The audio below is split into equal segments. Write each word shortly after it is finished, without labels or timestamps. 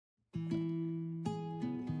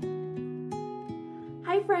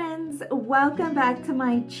Hi friends, welcome back to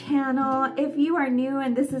my channel. If you are new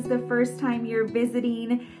and this is the first time you're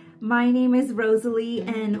visiting, my name is Rosalie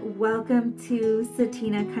and welcome to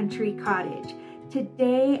Cetina Country Cottage.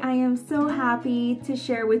 Today I am so happy to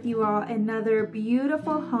share with you all another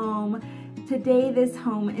beautiful home. Today this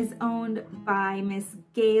home is owned by Miss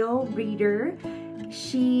Gail Reeder.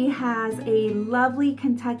 She has a lovely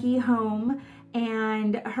Kentucky home,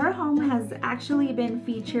 and her home has actually been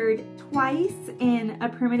featured twice in a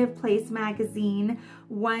Primitive Place magazine,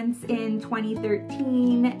 once in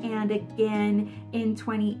 2013 and again in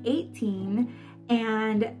 2018.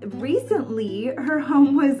 And recently, her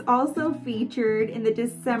home was also featured in the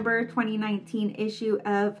December 2019 issue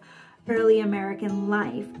of Early American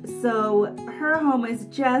Life. So her home is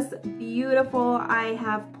just beautiful. I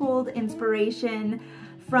have pulled inspiration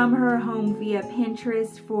from her home via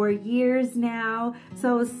Pinterest for years now.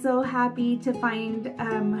 So I was so happy to find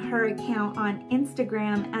her account on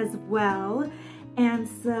Instagram as well. And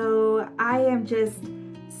so I am just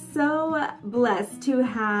so blessed to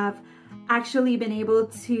have actually been able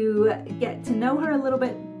to get to know her a little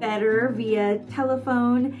bit better via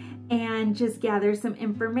telephone and just gather some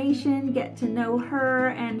information, get to know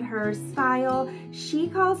her and her style. She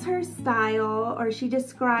calls her style, or she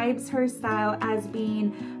describes her style as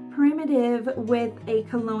being primitive with a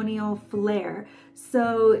colonial flair.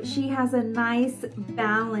 So she has a nice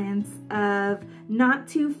balance of not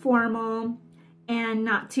too formal and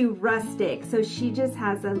not too rustic. So she just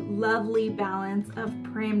has a lovely balance of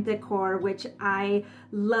prim decor, which I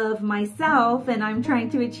love myself and I'm trying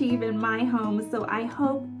to achieve in my home. So I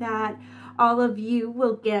hope that all of you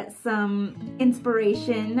will get some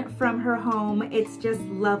inspiration from her home. It's just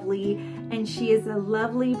lovely and she is a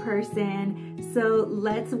lovely person. So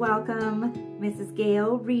let's welcome Mrs.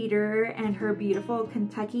 Gail Reeder and her beautiful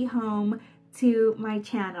Kentucky home to my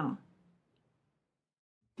channel.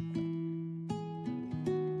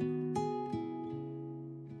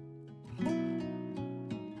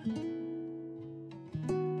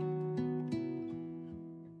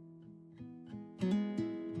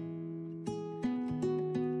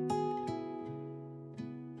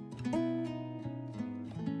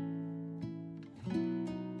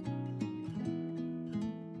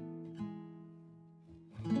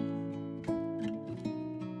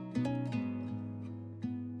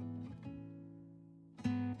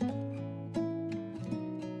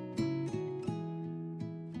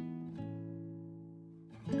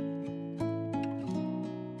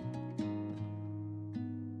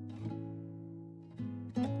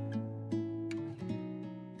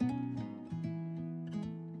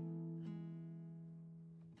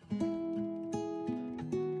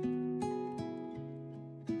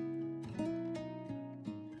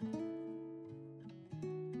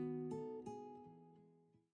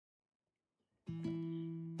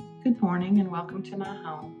 Good morning and welcome to my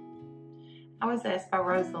home. I was asked by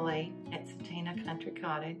Rosalie at Cetina Country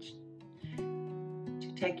Cottage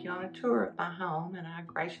to take you on a tour of my home, and I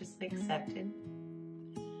graciously accepted.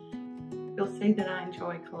 You'll see that I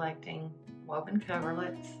enjoy collecting woven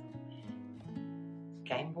coverlets,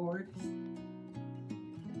 game boards,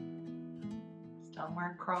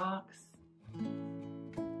 stoneware crocks,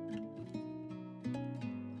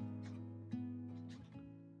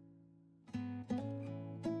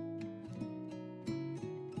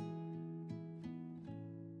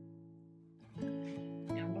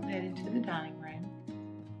 into the dining room.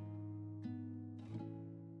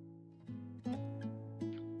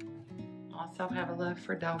 Also have a love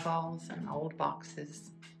for dough balls and old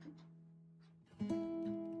boxes.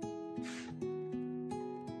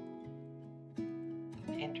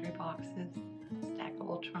 Pantry boxes,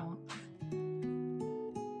 stackable trunks.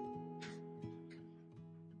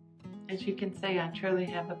 As you can see, I truly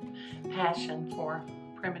have a passion for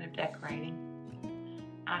primitive decorating.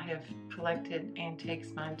 I have collected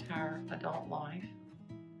antiques my entire adult life.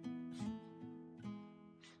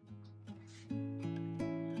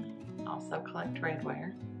 Also collect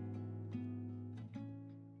redware.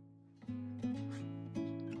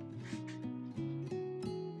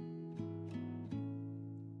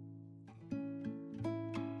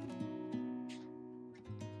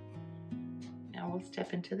 Now we'll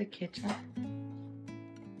step into the kitchen.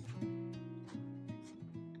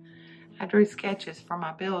 I drew sketches for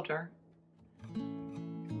my builder,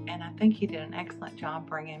 and I think he did an excellent job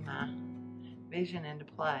bringing my vision into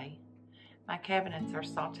play. My cabinets are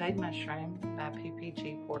sauteed mushroom by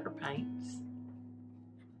PPG Porter Paints.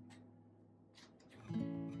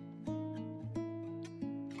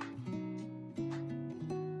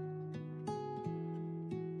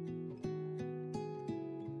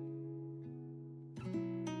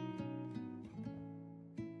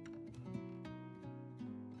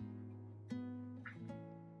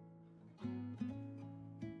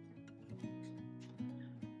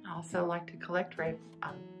 Also like to collect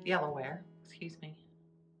yellowware, excuse me.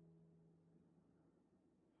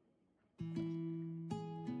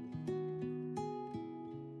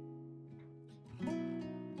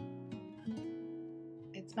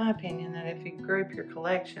 It's my opinion that if you group your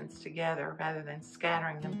collections together rather than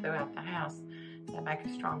scattering them throughout the house, that make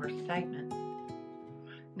a stronger statement.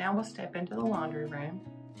 Now we'll step into the laundry room.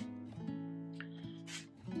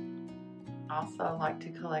 Also like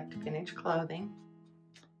to collect vintage clothing,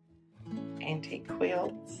 antique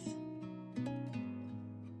quilts,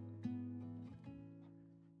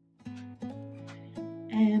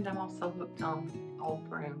 and I'm also hooked on old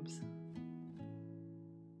brooms.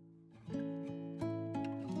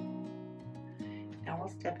 Now we'll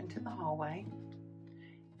step into the hallway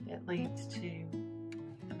that leads to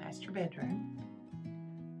the master bedroom.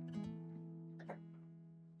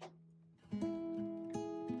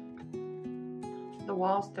 The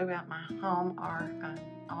walls throughout my home are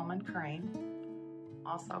almond cream,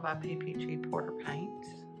 also by PPG Porter Paints.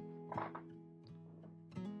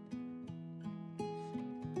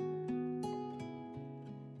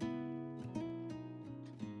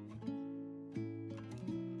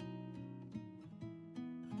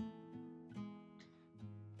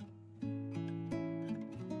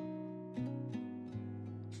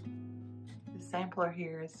 The sampler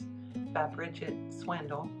here is by Bridget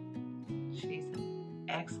Swindle. She's an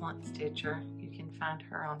excellent stitcher. You can find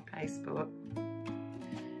her on Facebook.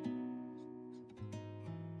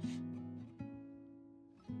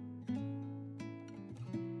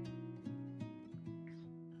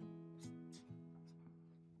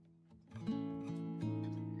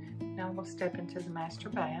 Now we'll step into the master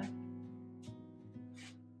bath.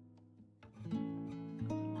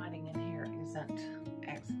 Lighting in here isn't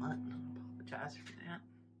excellent. I apologize for that.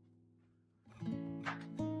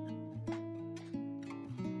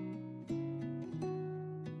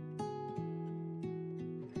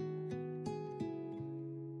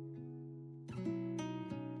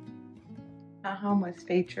 My home was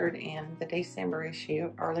featured in the December issue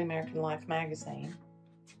of Early American Life magazine.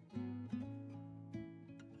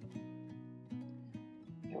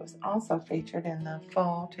 It was also featured in the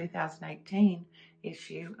fall 2018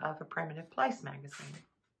 issue of A Primitive Place magazine.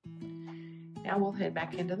 Now we'll head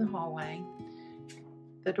back into the hallway.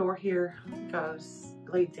 The door here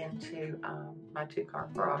leads into my two-car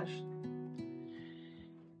garage.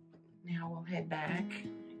 Now we'll head back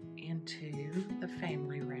into the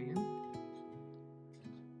family room.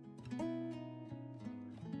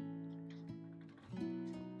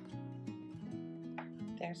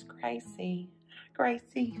 There's Gracie.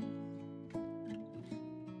 Gracie.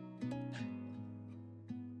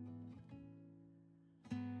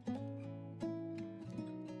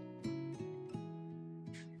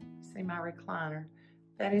 See my recliner.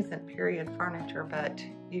 That isn't period furniture, but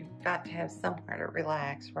you've got to have somewhere to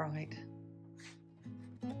relax, right?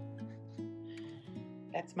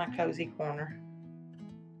 That's my cozy corner.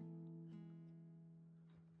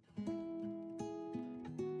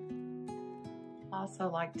 Also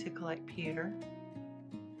like to collect pewter.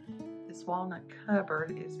 This walnut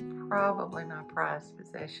cupboard is probably my prized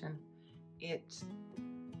possession. It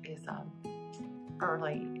is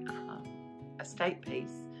early estate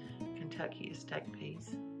piece, Kentucky estate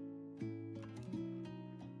piece.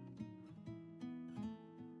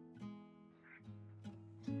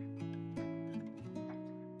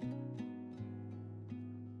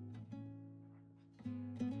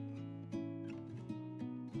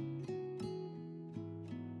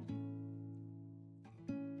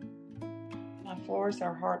 My floors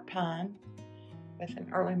are hard pine with an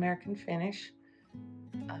early American finish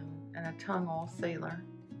and a tung oil sealer.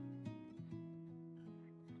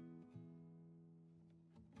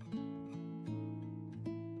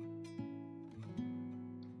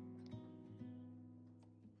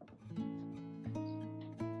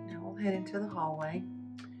 Now we'll head into the hallway.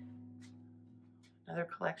 Another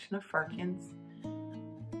collection of firkins.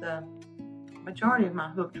 The majority of my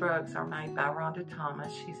hooked rugs are made by Rhonda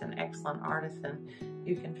Thomas. She's an excellent artisan.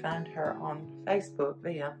 You can find her on Facebook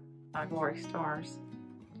via My Glory Stars.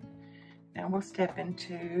 Now we'll step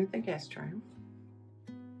into the guest room.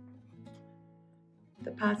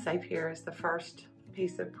 The pie safe here is the first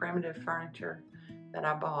piece of primitive furniture that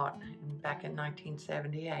I bought back in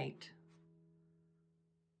 1978.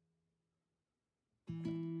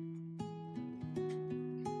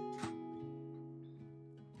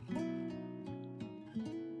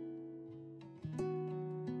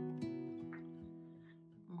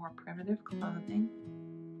 More primitive clothing.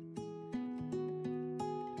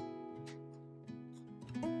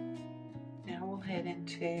 Now we'll head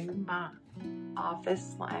into my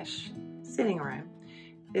office / sitting room.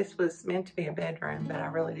 This was meant to be a bedroom, but I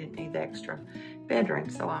really didn't need the extra bedroom,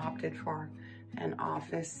 so I opted for an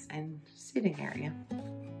office and sitting area.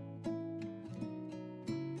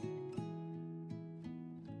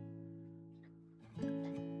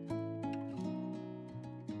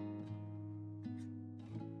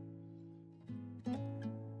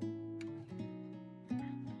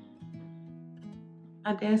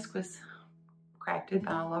 My desk was crafted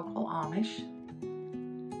by a local Amish.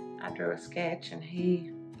 I drew a sketch and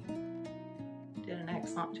he did an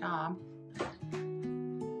excellent job.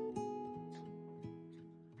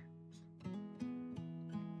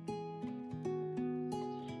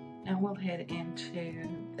 Now we'll head into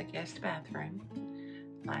the guest bathroom.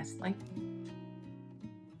 Lastly,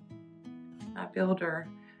 my builder,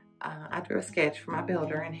 I drew a sketch for my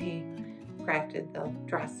builder and he crafted the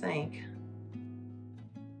dry sink.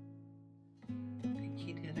 I think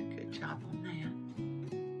he did a good job on that.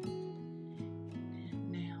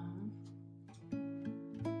 And now,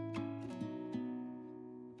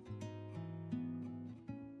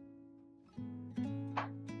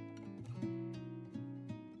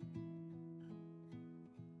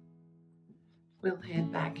 we'll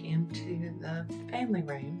head back into the family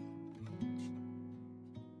room.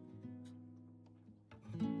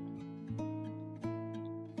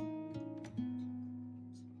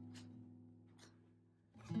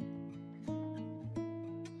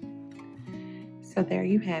 So there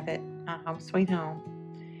you have it, my home sweet home.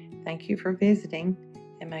 Thank you for visiting,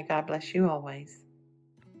 and may God bless you always.